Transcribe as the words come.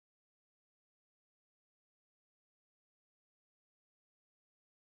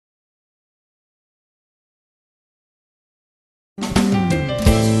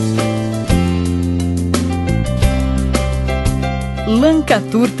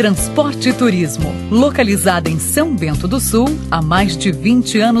Lancatur Transporte e Turismo, localizada em São Bento do Sul, há mais de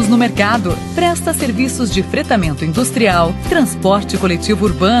 20 anos no mercado. Presta serviços de fretamento industrial, transporte coletivo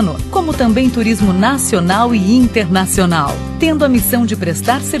urbano, como também turismo nacional e internacional, tendo a missão de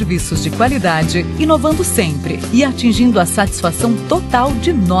prestar serviços de qualidade, inovando sempre e atingindo a satisfação total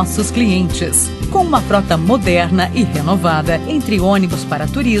de nossos clientes. Com uma frota moderna e renovada entre ônibus para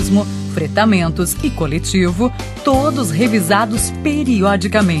turismo, fretamentos e coletivo, todos revisados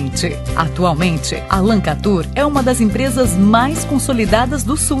periodicamente. Atualmente, a Lancatur é uma das empresas mais consolidadas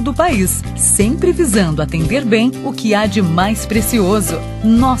do sul do país, sempre visando atender bem o que há de mais precioso: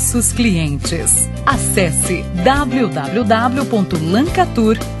 nossos clientes. Acesse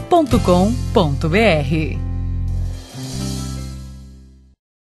www.lancatur.com.br.